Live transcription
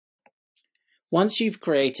Once you've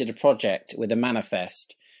created a project with a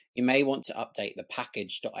manifest, you may want to update the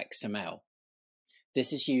Package.XML.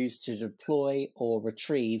 This is used to deploy or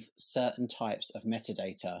retrieve certain types of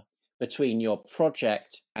metadata between your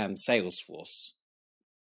project and Salesforce.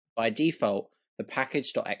 By default, the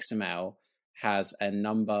Package.XML has a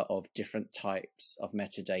number of different types of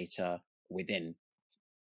metadata within.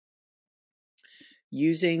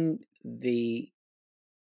 Using the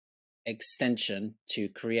extension to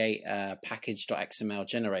create a Package.XML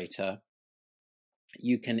generator,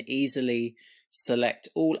 you can easily select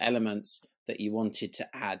all elements that you wanted to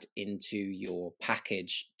add into your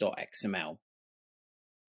Package.XML.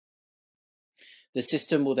 The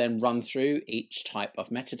system will then run through each type of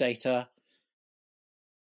metadata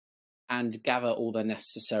and gather all the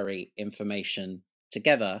necessary information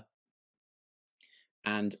together.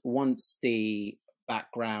 And once the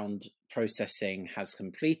background processing has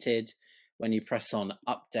completed, when you press on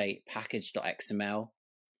Update Package.XML,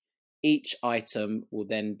 each item will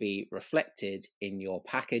then be reflected in your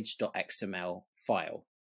Package.XML file.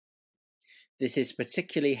 This is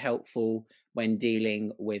particularly helpful when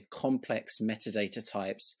dealing with complex metadata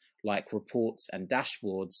types like reports and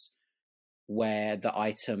dashboards, where the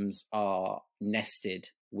items are nested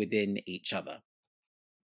within each other.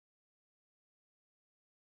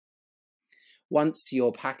 Once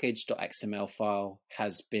your Package.XML file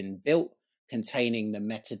has been built containing the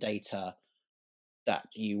metadata that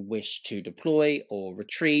you wish to deploy or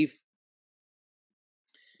retrieve,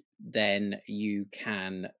 then you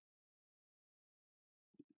can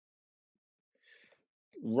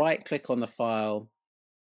right-click on the file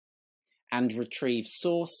and retrieve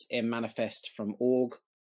source in manifest from org.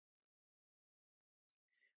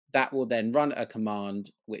 That will then run a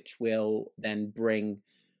command which will then bring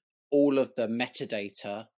all of the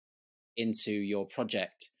metadata into your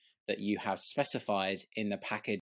project that you have specified in the package